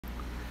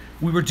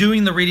We were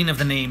doing the reading of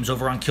the names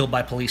over on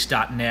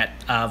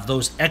killedbypolice.net of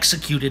those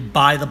executed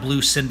by the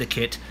Blue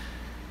Syndicate,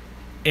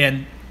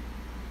 and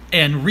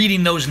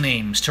reading those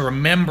names to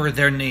remember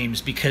their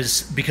names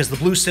because the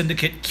Blue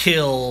Syndicate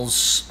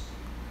kills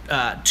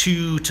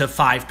 2 to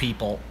 5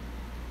 people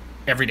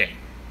every day.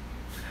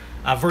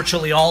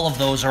 Virtually all of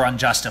those are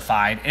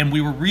unjustified. And we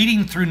were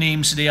reading through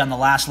names today on the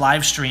last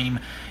live stream,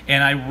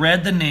 and I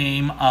read the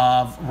name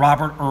of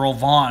Robert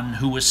Vaughan,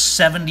 who was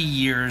 70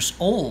 years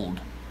old.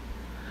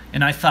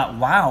 And I thought,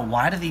 wow,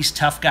 why do these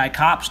tough guy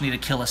cops need to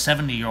kill a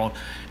 70-year-old?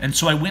 And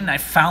so I went and I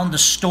found the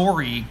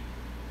story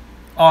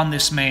on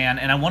this man,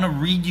 and I want to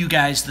read you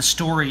guys the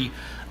story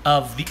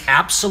of the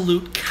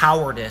absolute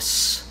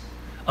cowardice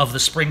of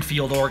the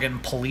Springfield, Oregon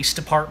Police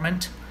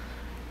Department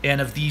and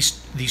of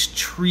these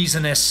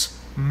treasonous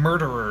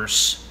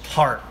murderers'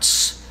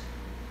 hearts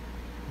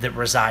that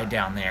reside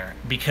down there.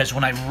 Because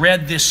when I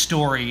read this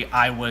story,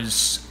 I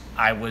was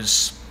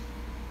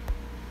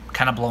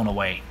kind of blown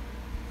away.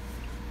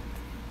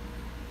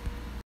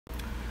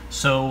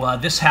 So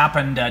this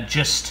happened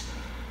just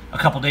a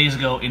couple days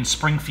ago in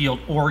Springfield,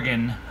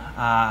 Oregon,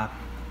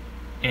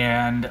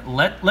 and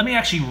let me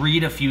actually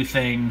read a few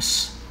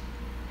things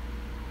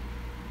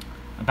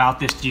about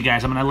this to you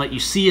guys. I'm going to let you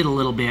see it a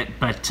little bit,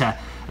 but a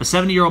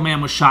 70-year-old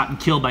man was shot and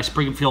killed by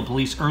Springfield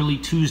police early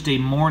Tuesday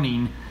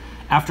morning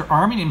after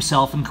arming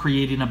himself and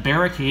creating a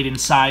barricade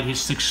inside his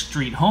 6th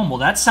Street home. Well,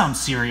 that sounds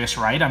serious,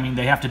 right? I mean,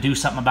 they have to do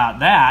something about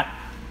that.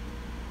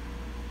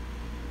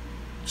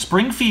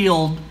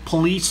 Springfield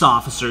police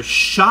officers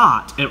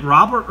shot at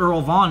Robert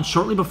Vaughan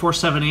shortly before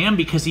 7 a.m.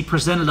 because he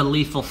presented a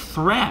lethal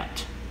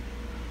threat.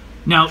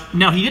 Now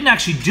he didn't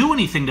actually do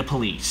anything to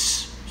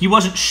police. He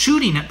wasn't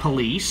shooting at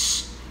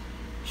police.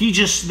 He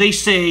just, they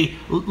say,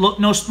 look,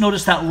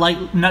 notice that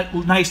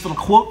nice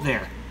little quote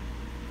there.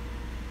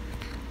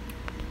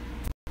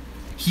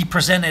 He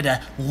presented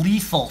a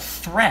lethal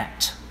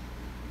threat.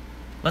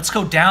 Let's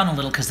go down a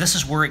little because this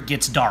is where it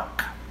gets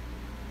dark.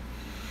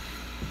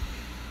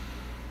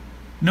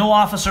 No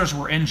officers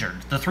were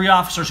injured. The 3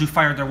 officers who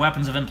fired their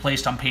weapons have been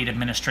placed on paid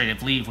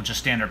administrative leave, which is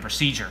standard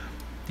procedure.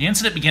 The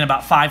incident began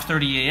about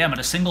 5:30 a.m. at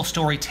a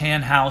single-story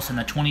tan house in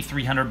the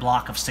 2300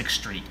 block of 6th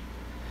Street.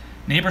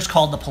 Neighbors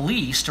called the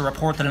police to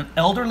report that an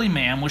elderly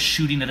man was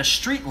shooting at a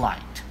street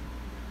light.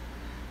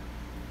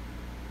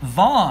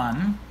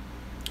 Vaughan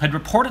had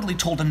reportedly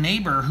told a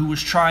neighbor who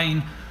was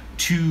trying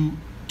to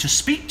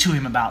speak to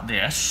him about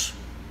this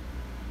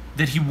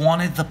that he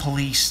wanted the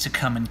police to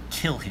come and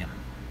kill him.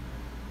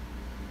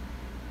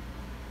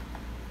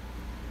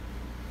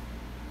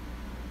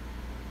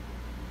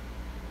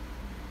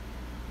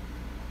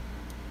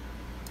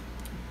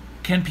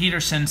 Ken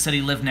Peterson said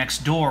he lived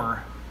next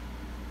door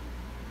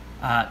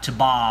to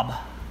Bob,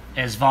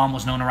 as Vaughan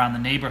was known around the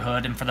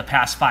neighborhood, and for the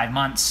past 5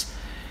 months,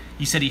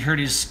 he said he heard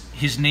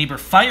his neighbor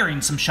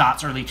firing some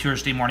shots early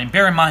Tuesday morning.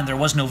 Bear in mind, there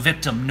was no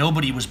victim.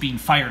 Nobody was being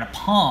fired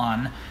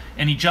upon,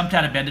 and he jumped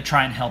out of bed to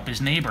try and help his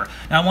neighbor.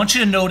 Now, I want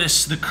you to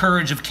notice the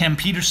courage of Ken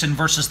Peterson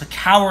versus the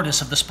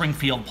cowardice of the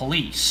Springfield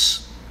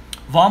police.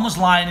 Vaughan was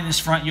lying in his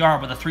front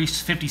yard with a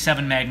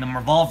 .357 Magnum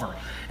revolver,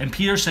 and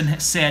Peterson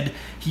said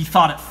he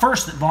thought at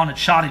first that Vaughan had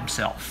shot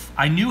himself.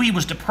 I knew he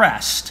was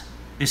depressed,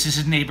 this is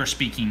his neighbor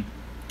speaking,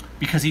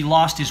 because he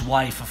lost his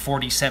wife of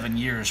 47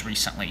 years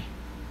recently.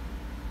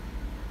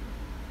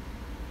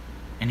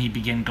 And he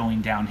began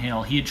going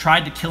downhill. He had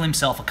tried to kill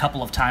himself a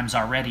couple of times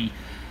already,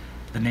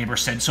 the neighbor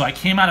said, so I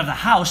came out of the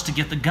house to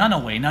get the gun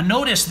away. Now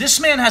notice, this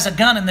man has a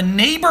gun and the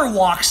neighbor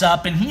walks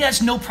up and he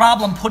has no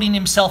problem putting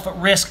himself at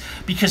risk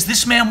because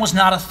this man was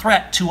not a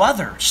threat to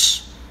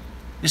others.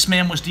 This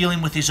man was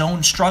dealing with his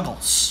own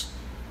struggles.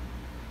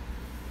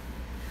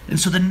 And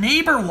so the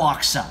neighbor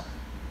walks up.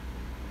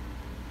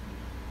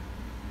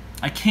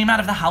 I came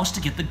out of the house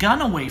to get the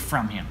gun away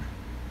from him.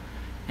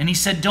 And he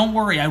said, don't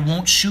worry, I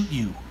won't shoot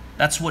you.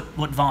 That's what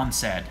Vaughan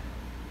said.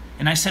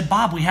 And I said,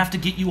 Bob, we have to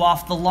get you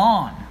off the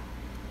lawn.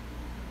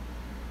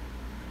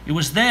 It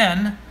was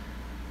then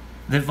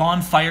that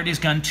Vaughan fired his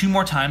gun 2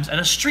 more times at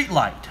a street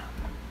light.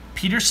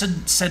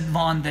 Peterson said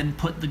Vaughan then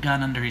put the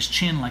gun under his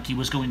chin like he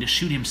was going to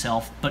shoot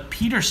himself, but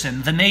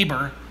Peterson, the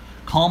neighbor,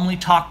 calmly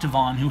talked to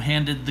Vaughan, who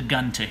handed the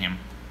gun to him.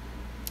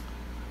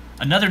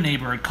 Another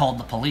neighbor had called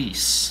the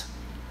police.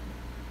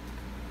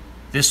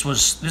 This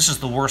is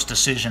the worst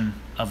decision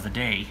of the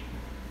day.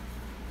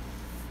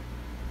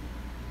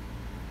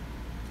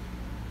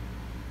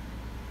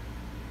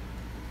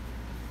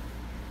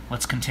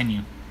 Let's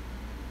continue.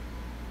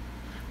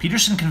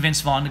 Peterson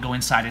convinced Vaughan to go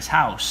inside his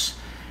house,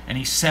 and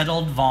he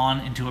settled Vaughan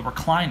into a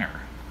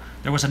recliner.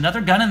 There was another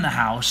gun in the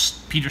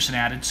house, Peterson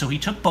added, so he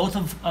took both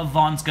of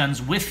Vaughan's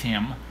guns with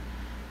him,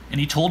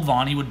 and he told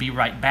Vaughan he would be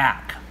right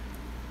back.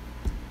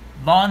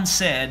 Vaughan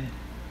said,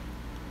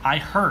 I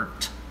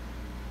hurt.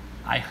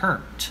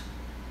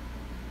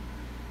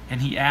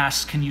 And he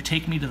asked, can you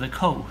take me to the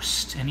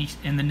coast?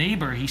 And the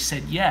neighbor, he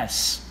said,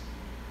 yes.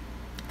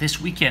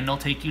 This weekend I'll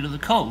take you to the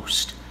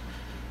coast.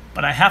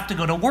 But I have to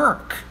go to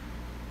work.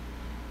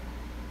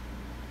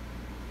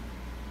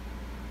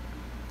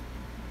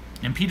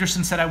 And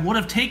Peterson said, I would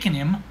have taken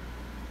him,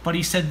 But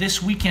he said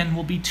this weekend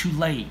will be too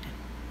late.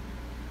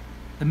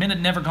 The men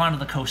had never gone to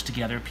the coast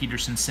together,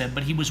 Peterson said,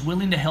 but he was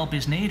willing to help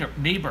his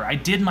neighbor. I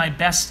did my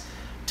best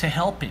to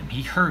help him.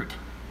 He hurt,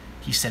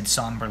 he said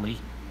somberly.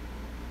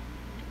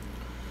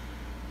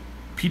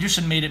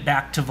 Peterson made it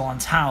back to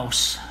Vaughan's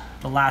house.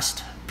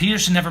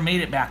 Peterson never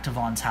made it back to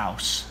Vaughan's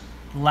house.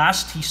 The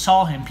last he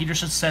saw him,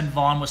 Peterson said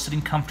Vaughan was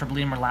sitting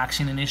comfortably and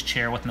relaxing in his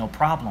chair with no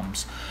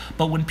problems.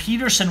 But when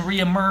Peterson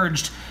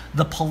reemerged,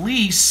 the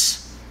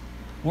police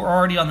were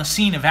already on the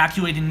scene,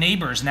 evacuating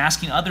neighbors and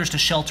asking others to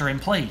shelter in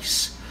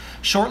place.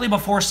 Shortly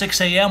before 6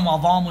 a.m., while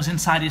Vaughan was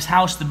inside his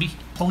house, the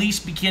police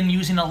began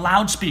using a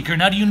loudspeaker.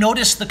 Now, do you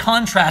notice the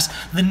contrast?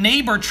 The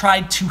neighbor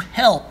tried to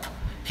help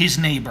his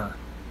neighbor,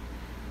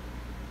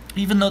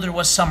 even though there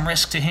was some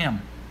risk to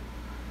him.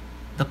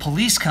 The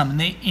police come and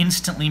they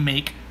instantly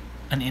make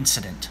an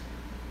incident.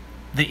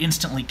 They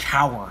instantly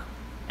cower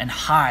and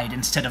hide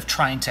instead of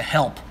trying to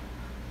help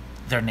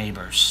their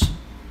neighbors.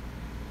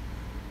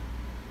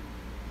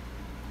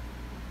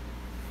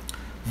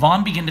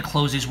 Vaughan began to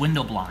close his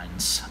window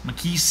blinds.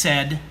 McKee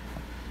said,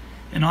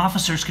 and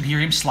officers could hear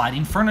him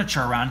sliding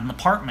furniture around an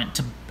apartment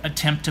to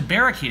attempt to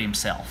barricade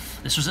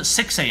himself. This was at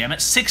 6 a.m. At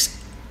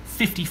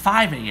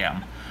 6:55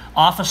 a.m.,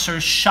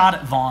 officers shot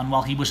at Vaughan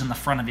while he was in the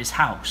front of his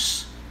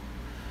house.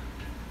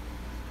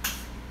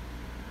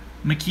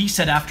 McKee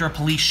said after a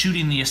police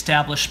shooting, the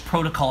established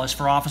protocol is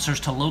for officers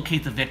to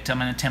locate the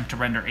victim and attempt to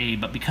render aid,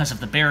 but because of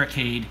the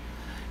barricade,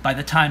 by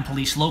the time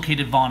police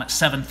located Vaughan at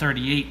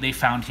 7:38, they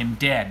found him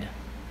dead.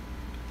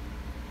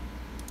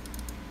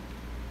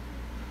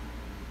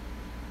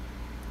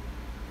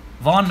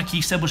 Vaughan,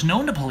 McKee said, was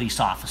known to police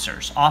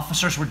officers.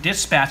 Officers were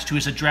dispatched to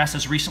his address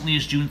as recently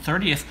as June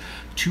 30th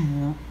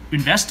to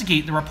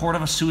investigate the report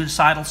of a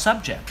suicidal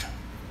subject,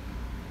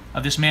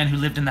 of this man who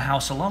lived in the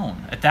house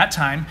alone. At that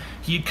time,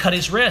 he had cut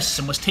his wrists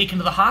and was taken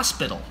to the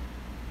hospital.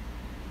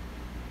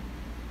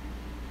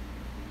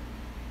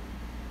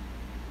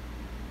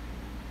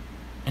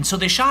 And so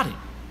they shot him.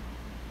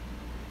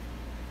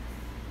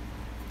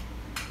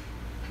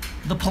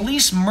 The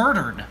police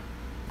murdered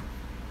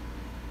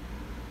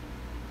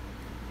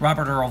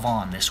Robert Earl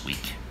Vaughan this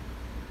week.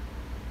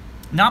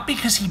 Not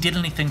because he did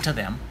anything to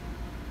them,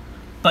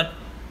 but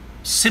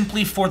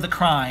simply for the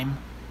crime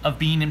of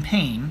being in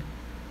pain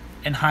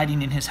and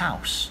hiding in his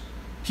house.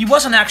 He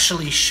wasn't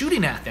actually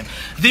shooting at them.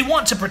 They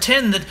want to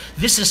pretend that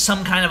this is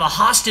some kind of a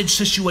hostage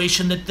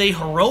situation, that they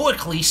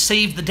heroically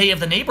saved the day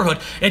of the neighborhood,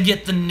 and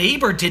yet the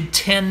neighbor did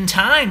 10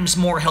 times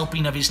more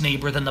helping of his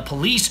neighbor than the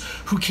police,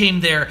 who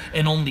came there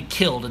and only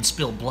killed and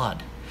spilled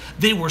blood.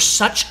 They were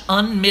such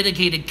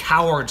unmitigated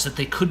cowards that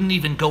they couldn't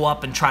even go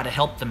up and try to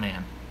help the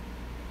man.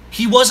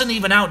 He wasn't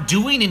even out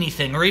doing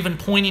anything or even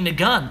pointing a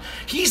gun.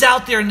 He's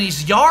out there in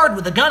his yard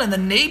with a gun, and the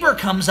neighbor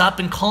comes up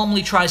and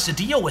calmly tries to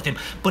deal with him.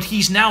 But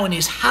he's now in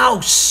his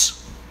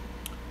house,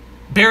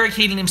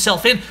 barricading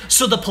himself in.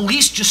 So the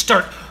police just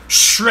start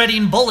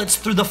shredding bullets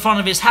through the front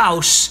of his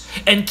house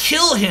and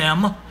kill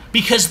him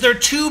because they're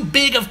too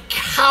big of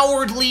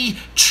cowardly,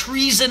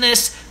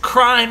 treasonous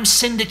crime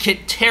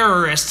syndicate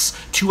terrorists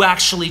to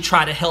actually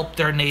try to help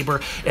their neighbor.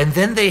 And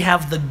then they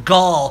have the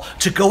gall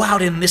to go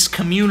out in this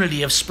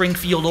community of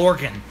Springfield,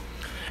 Oregon,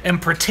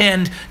 and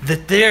pretend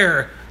that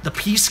they're the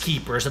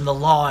peacekeepers and the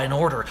law and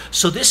order.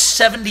 So this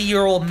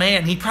 70-year-old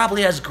man, he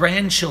probably has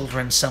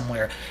grandchildren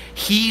somewhere.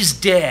 He's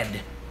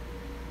dead.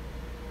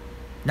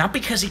 Not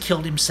because he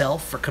killed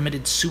himself or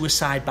committed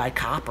suicide by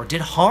cop or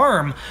did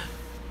harm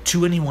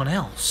to anyone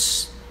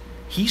else.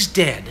 He's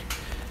dead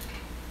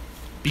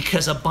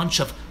because a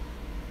bunch of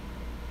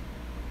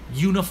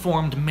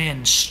uniformed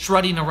men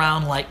strutting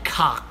around like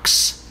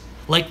cocks,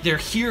 like they're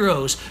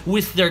heroes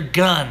with their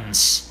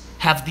guns,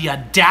 have the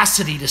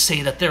audacity to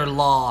say that they're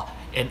law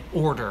and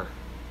order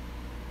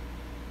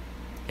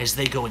as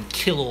they go and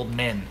kill old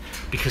men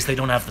because they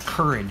don't have the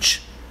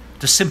courage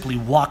to simply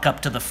walk up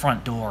to the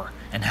front door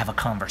and have a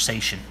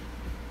conversation.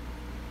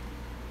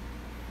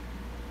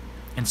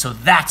 And so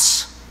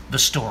that's the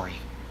story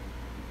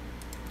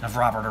of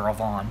Robert Earl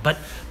Vaughan.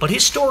 But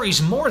his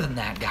story's more than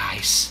that,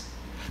 guys.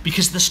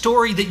 Because the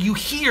story that you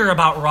hear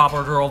about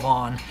Robert Earl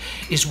Vaughan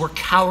is where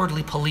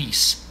cowardly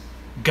police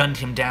gunned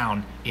him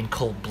down in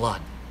cold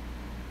blood.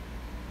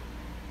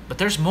 But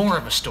there's more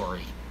of a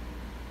story.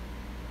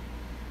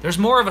 There's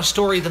more of a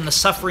story than the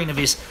suffering of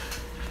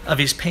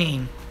his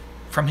pain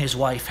from his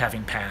wife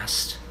having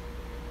passed.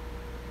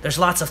 There's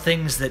lots of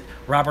things that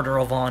Robert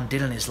Earl Vaughan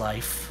did in his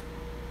life.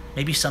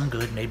 Maybe some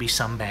good, maybe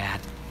some bad.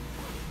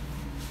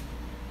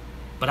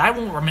 But I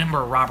won't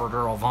remember Robert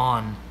Earl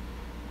Vaughan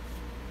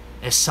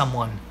as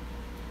someone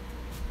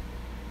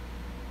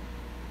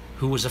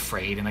who was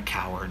afraid and a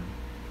coward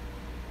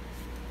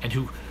and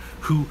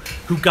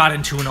who got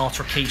into an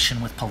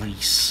altercation with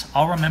police.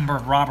 I'll remember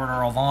Robert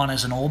Earl Vaughan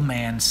as an old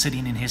man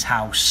sitting in his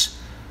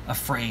house,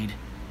 afraid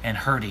and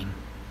hurting,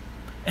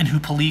 and who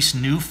police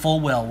knew full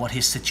well what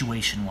his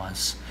situation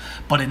was.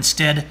 But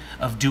instead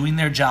of doing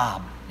their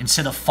job,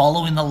 instead of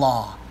following the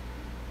law,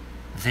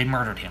 they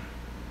murdered him.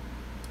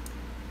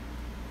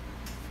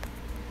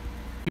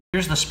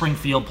 Here's the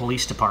Springfield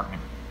Police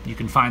Department. You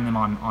can find them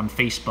on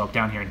Facebook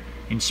down here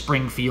in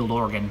Springfield,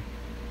 Oregon.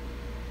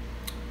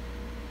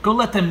 Go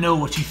let them know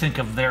what you think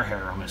of their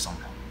heroism.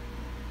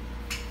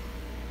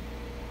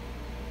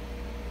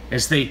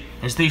 As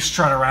they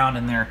strut around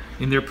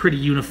in their pretty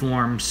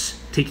uniforms,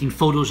 taking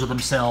photos of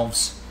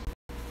themselves,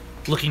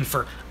 looking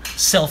for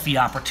selfie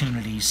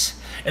opportunities,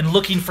 and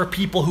looking for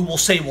people who will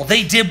say, well,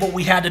 they did what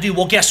we had to do.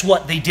 Well, guess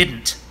what? They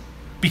didn't.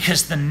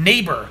 Because the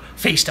neighbor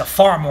faced a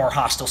far more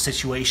hostile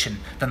situation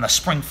than the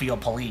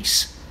Springfield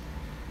police.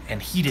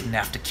 And he didn't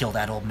have to kill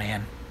that old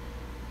man.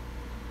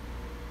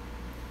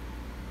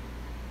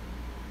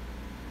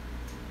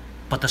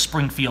 But the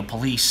Springfield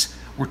police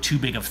were too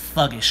big of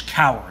thuggish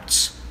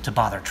cowards to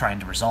bother trying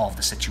to resolve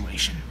the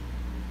situation.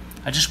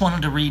 I just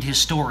wanted to read his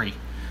story,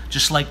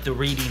 just like the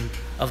reading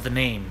of the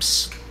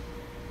names.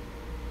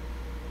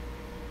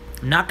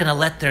 I'm not going to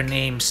let their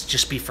names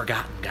just be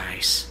forgotten,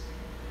 guys.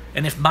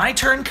 And if my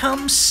turn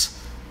comes,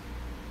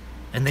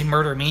 and they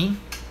murder me,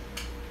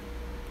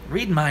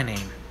 read my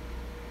name,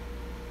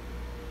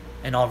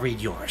 and I'll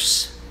read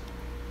yours.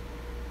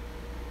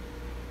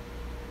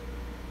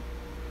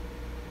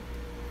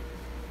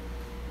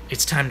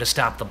 It's time to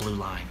stop the blue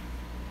line.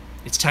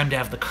 It's time to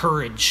have the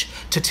courage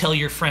to tell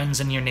your friends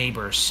and your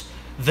neighbors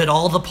that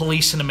all the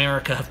police in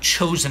America have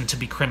chosen to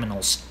be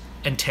criminals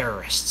and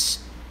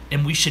terrorists.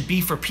 And we should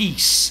be for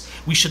peace.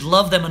 We should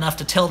love them enough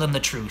to tell them the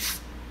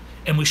truth.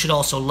 And we should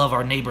also love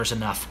our neighbors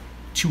enough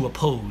to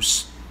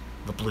oppose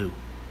the blue.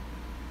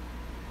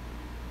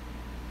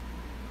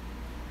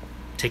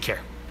 Take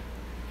care.